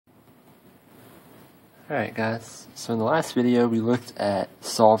Alright guys, so in the last video we looked at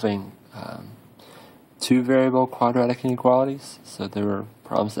solving two variable quadratic inequalities. So there were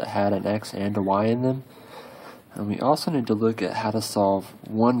problems that had an x and a y in them. And we also need to look at how to solve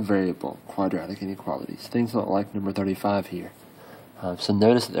one variable quadratic inequalities, things like number 35 here. So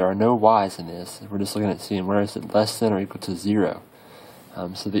notice that there are no y's in this. We're just looking at seeing where is it less than or equal to 0.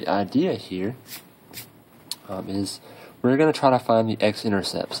 So the idea here is we're going to try to find the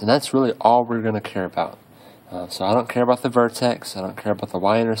x-intercepts, and that's really all we're going to care about. So I don't care about the vertex, I don't care about the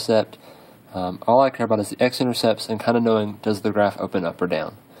y-intercept. All I care about is the x-intercepts and kind of knowing, does the graph open up or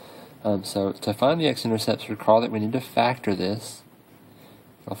down. So to find the x-intercepts, recall that we need to factor this.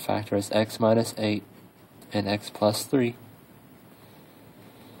 I'll factor as x minus 8 and x plus 3.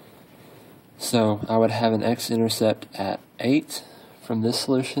 So I would have an x-intercept at 8 from this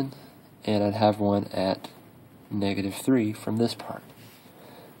solution, and I'd have one at negative 3 from this part.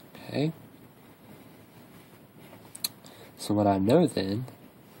 Okay. So what I know then,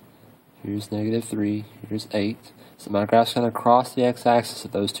 here's negative 3, here's 8. So my graph's going to cross the x-axis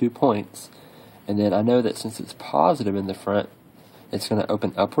at those 2 points. And then I know that since it's positive in the front, it's going to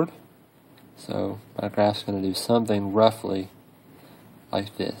open upward. So my graph's going to do something roughly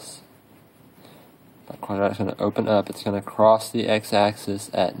like this. My quadratic's going to open up. It's going to cross the x-axis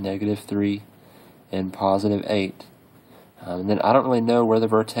at negative 3 and positive 8. And then I don't really know where the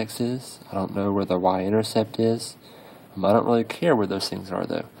vertex is. I don't know where the y-intercept is. I don't really care where those things are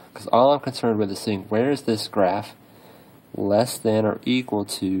though, because all I'm concerned with is seeing where is this graph less than or equal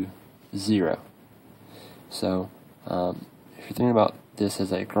to 0. So if you're thinking about this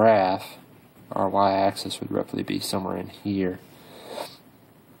as a graph, our y-axis would roughly be somewhere in here.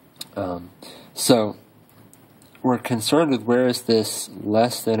 So we're concerned with where is this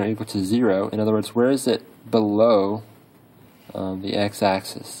less than or equal to 0. In other words, where is it below the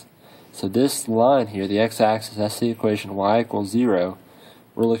x-axis? So this line here, the x-axis, that's the equation y equals 0.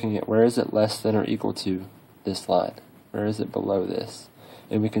 We're looking at where is it less than or equal to this line. Where is it below this?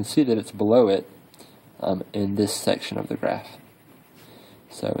 And we can see that it's below it in this section of the graph.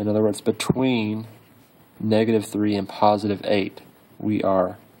 So in other words, between negative 3 and positive 8, we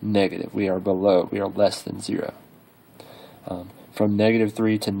are negative. We are below. We are less than 0. From negative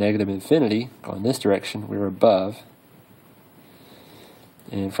 3 to negative infinity, going this direction, we're above.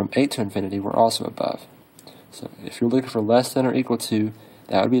 And from 8 to infinity, we're also above. So if you're looking for less than or equal to,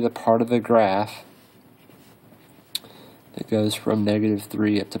 that would be the part of the graph that goes from negative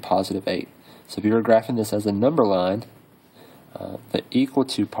 3 up to positive 8. So if you were graphing this as a number line, the equal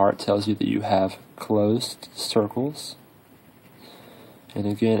to part tells you that you have closed circles. And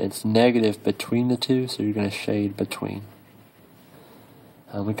again, it's negative between the two, so you're going to shade between.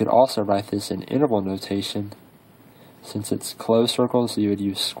 We could also write this in interval notation. Since it's closed circles, you would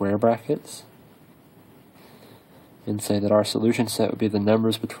use square brackets and say that our solution set would be the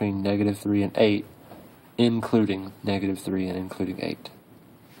numbers between negative 3 and 8, including negative 3 and including 8.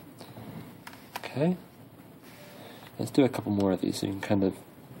 Okay? Let's do a couple more of these so you can kind of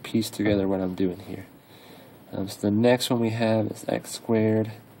piece together what I'm doing here. So the next one we have is x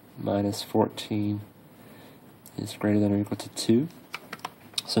squared minus 14 is greater than or equal to 2.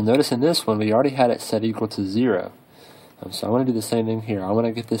 So notice in this one, we already had it set equal to 0. So I want to do the same thing here. I want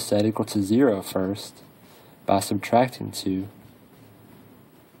to get this set equal to 0 first by subtracting 2.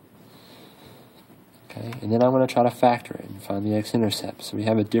 Okay, and then I want to try to factor it and find the x-intercept. So we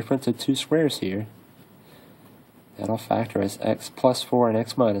have a difference of 2 squares here. That'll factor as x plus 4 and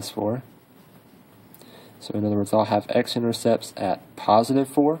x minus 4. So in other words, I'll have x-intercepts at positive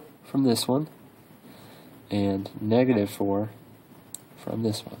 4 from this one and negative 4 from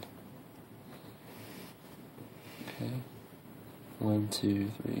this one. Okay. 1,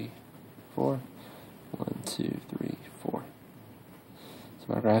 2, 3, 4. 1, 2, 3, 4.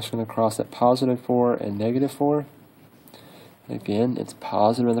 So my graph's going to cross at positive 4 and negative 4. Again, it's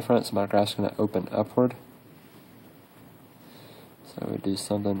positive in the front, so my graph's going to open upward. So we do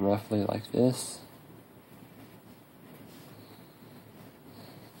something roughly like this.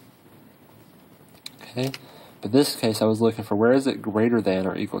 Okay, but this case I was looking for where is it greater than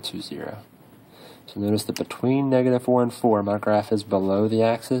or equal to 0. So notice that between negative 4 and 4, my graph is below the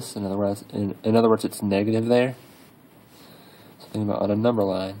axis. In other words, it's negative there. So think about on a number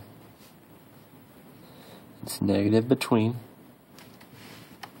line. It's negative between.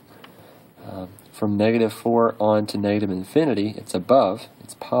 From negative 4 on to negative infinity, it's above.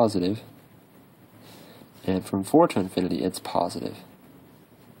 It's positive. And from 4 to infinity, it's positive.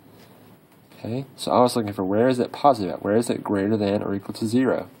 Okay, so I was looking for where is it positive at? Where is it greater than or equal to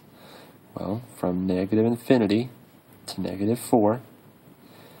 0? Well, from negative infinity to negative 4,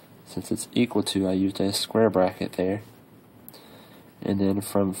 Since it's equal to, I used a square bracket there. And then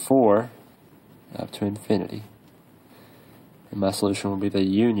from 4 up to infinity. And my solution will be the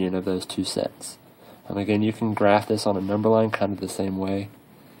union of those two sets. Again, you can graph this on a number line kind of the same way.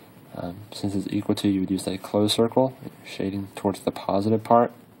 Since it's equal to, you would use a closed circle, and you're shading towards the positive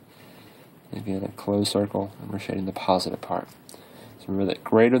part. Again, a closed circle, and we're shading the positive part. So remember that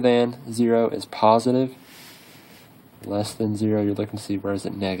greater than 0 is positive. Less than 0, you're looking to see where is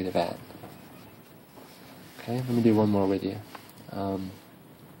it negative at. Okay, let me do one more with you.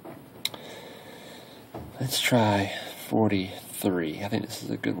 Let's try 43. I think this is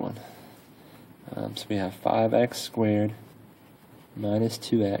a good one. So we have 5x squared minus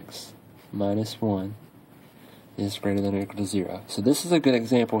 2x minus 1 is greater than or equal to 0. So this is a good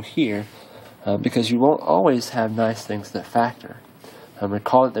example here because you won't always have nice things that factor.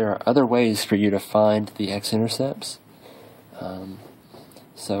 Recall that there are other ways for you to find the x-intercepts.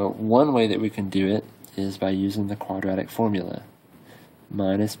 So one way that we can do it is by using the quadratic formula.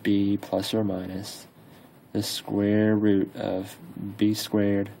 Minus b plus or minus the square root of b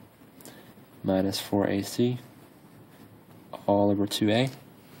squared minus 4ac all over 2a.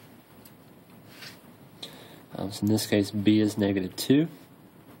 So in this case, b is negative 2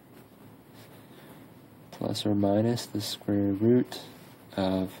 plus or minus the square root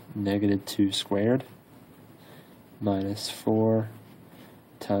of negative 2 squared minus 4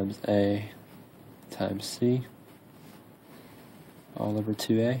 times a times c all over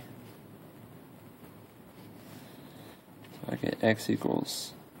 2a. So I get x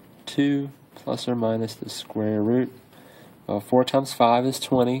equals 2 plus or minus the square root. Well, 4 times 5 is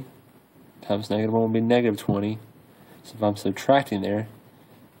 20. Times negative 1 will be negative 20. So if I'm subtracting there,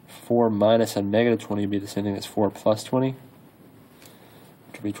 4 minus a negative 20 would be the same thing as 4 plus 20,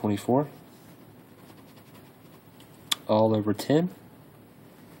 which would be 24. All over 10.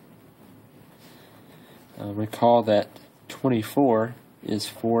 Recall that 24 is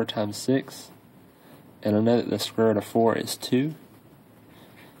 4 times 6, and I know that the square root of 4 is 2,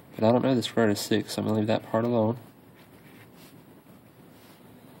 but I don't know the square root of 6, so I'm going to leave that part alone.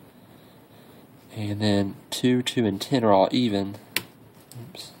 And then 2, 2, and 10 are all even.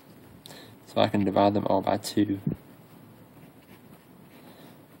 Oops. So I can divide them all by 2.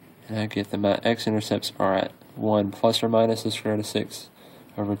 And I get that my x-intercepts are at 1 plus or minus the square root of 6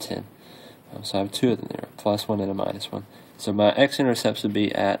 over 10. So I have 2 of them there, a plus 1 and a minus 1. So my x-intercepts would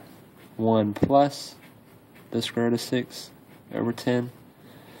be at 1 plus the square root of 6 over 10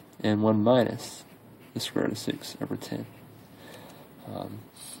 and 1 minus the square root of 6 over 10.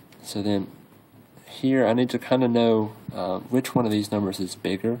 So then here I need to kind of know which one of these numbers is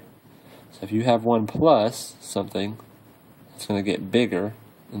bigger. So if you have 1 plus something, it's going to get bigger,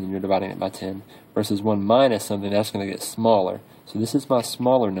 and then you're dividing it by 10, versus 1 minus something, that's going to get smaller. So this is my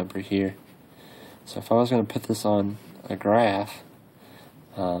smaller number here. So if I was going to put this on a graph,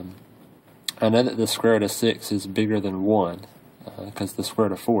 I know that the square root of 6 is bigger than 1, because the square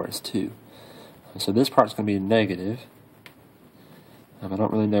root of 4 is 2. So this part's going to be negative. I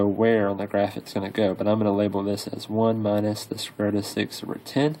don't really know where on the graph it's going to go, but I'm going to label this as 1 minus the square root of 6 over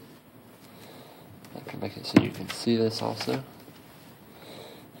 10. I can make it so you can see this also.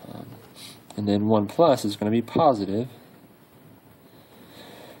 And then 1 plus is going to be positive.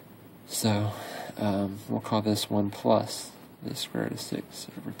 So we'll call this 1 plus the square root of 6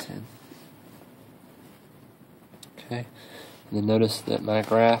 over 10. Okay, and then notice that my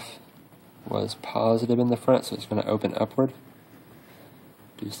graph was positive in the front, so it's going to open upward.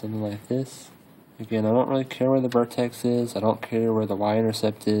 Do something like this. Again, I don't really care where the vertex is, I don't care where the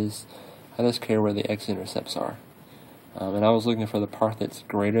y-intercept is, I just care where the x-intercepts are. And I was looking for the part that's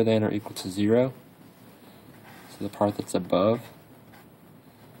greater than or equal to 0, so the part that's above.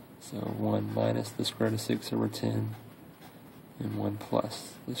 So 1 minus the square root of 6 over 10, and 1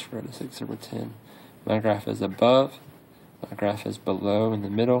 plus the square root of 6 over 10. My graph is above, my graph is below in the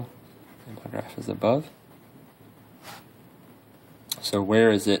middle, and my graph is above. So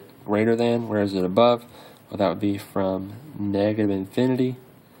where is it greater than? Where is it above? Well, that would be from negative infinity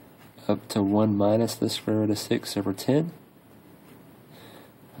up to 1 minus the square root of 6 over 10.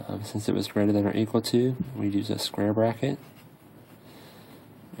 Since it was greater than or equal to, we'd use a square bracket.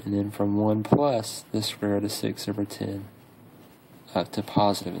 And then from 1 plus the square root of 6 over 10 up to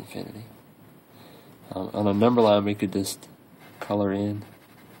positive infinity. On a number line, we could just color in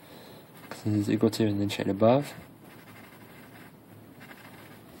because this is equal to and then shade above.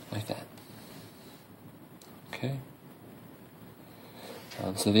 Like that. Okay.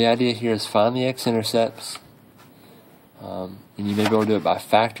 So the idea here is find the x-intercepts, and you may be able to do it by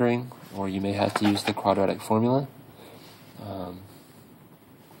factoring, or you may have to use the quadratic formula.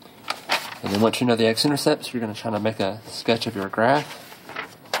 And then once you know the x-intercepts, you're going to try to make a sketch of your graph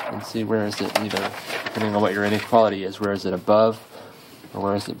and see where is it, either depending on what your inequality is, where is it above or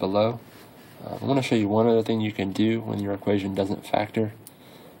where is it below. I want to show you one other thing you can do when your equation doesn't factor.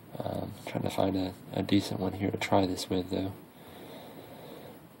 I'm trying to find a decent one here to try this with, though.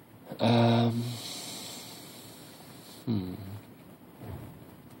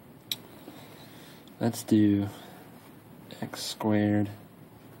 Let's do x squared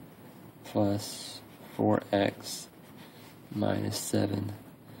plus 4x minus 7.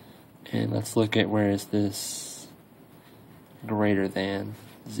 And let's look at where is this greater than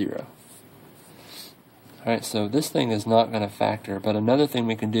 0. Alright, so this thing is not going to factor, but another thing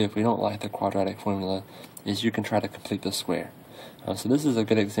we can do if we don't like the quadratic formula is you can try to complete the square. So this is a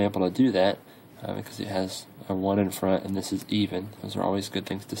good example to do that because it has a 1 in front and this is even. Those are always good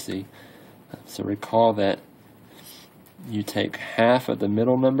things to see. So recall that you take half of the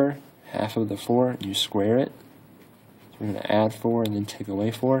middle number, half of the 4, and you square it. So we're going to add 4 and then take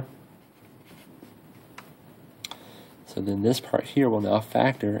away 4. So then this part here will now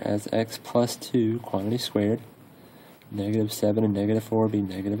factor as x plus 2 quantity squared. Negative 7 and negative 4 will be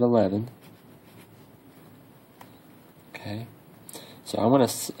negative 11. Okay. So I want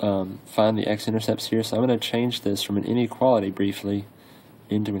to find the x-intercepts here, so I'm going to change this from an inequality briefly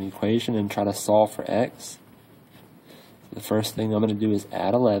into an equation and try to solve for x. So the first thing I'm going to do is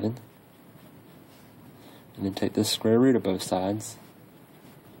add 11, and then take the square root of both sides.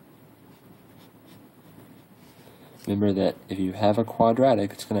 Remember that if you have a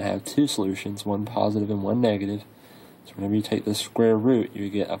quadratic, it's going to have two solutions, one positive and one negative. So whenever you take the square root, you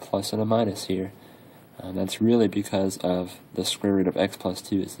get a plus and a minus here. That's really because of the square root of x plus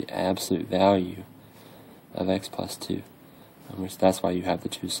 2 is the absolute value of x plus 2, which that's why you have the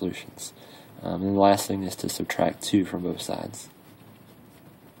two solutions. And the last thing is to subtract 2 from both sides.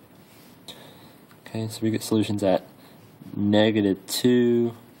 Okay, so we get solutions at negative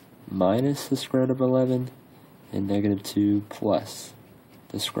 2 minus the square root of 11 and negative 2 plus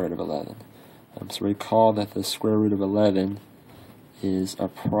the square root of 11. So recall that the square root of 11 is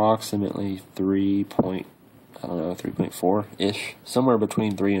approximately 3.4-ish, somewhere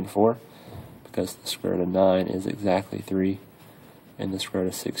between 3 and 4, because the square root of 9 is exactly 3, and the square root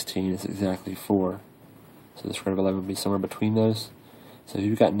of 16 is exactly 4. So the square root of 11 would be somewhere between those. So if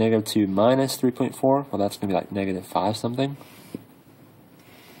you've got negative 2 minus 3.4, well, that's going to be like negative 5 something.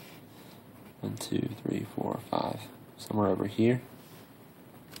 1, 2, 3, 4, 5, somewhere over here.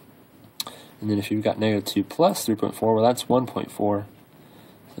 And then if you've got negative 2 plus 3.4, well, that's 1.4. So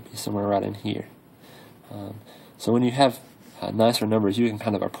it'll be somewhere right in here. So when you have nicer numbers, you can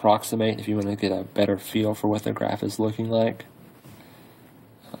kind of approximate if you want to get a better feel for what the graph is looking like.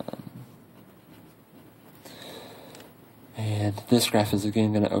 And this graph is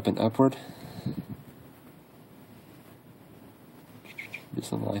again going to open upward. Do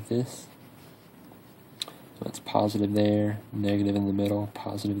something like this. So it's positive there, negative in the middle,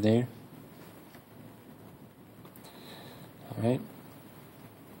 positive there. Alright.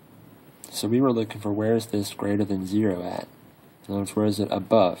 So we were looking for where is this greater than 0 at. In other words, where is it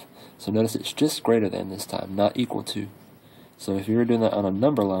above? So notice it's just greater than this time, not equal to. So if you were doing that on a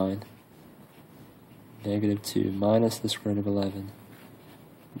number line, negative 2 minus the square root of 11,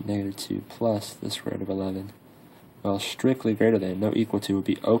 negative 2 plus the square root of 11. Well, strictly greater than, no equal to, would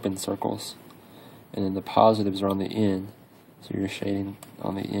be open circles. And then the positives are on the end, so you're shading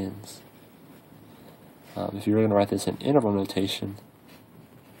on the ends. If you were going to write this in interval notation,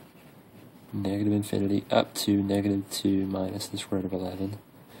 negative infinity up to negative 2 minus the square root of 11.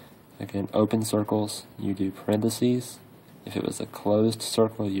 Again, open circles, you do parentheses. If it was a closed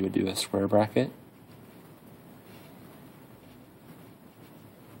circle, you would do a square bracket.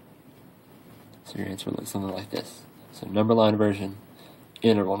 So your answer looks something like this. So number line version,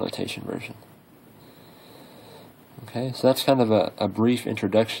 interval notation version. Okay, so that's kind of a brief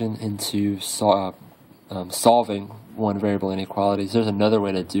introduction into solving one variable inequalities. There's another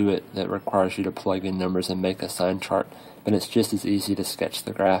way to do it that requires you to plug in numbers and make a sign chart, but it's just as easy to sketch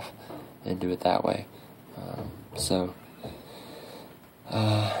the graph and do it that way.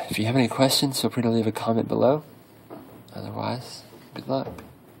 If you have any questions, feel free to leave a comment below. Otherwise, good luck.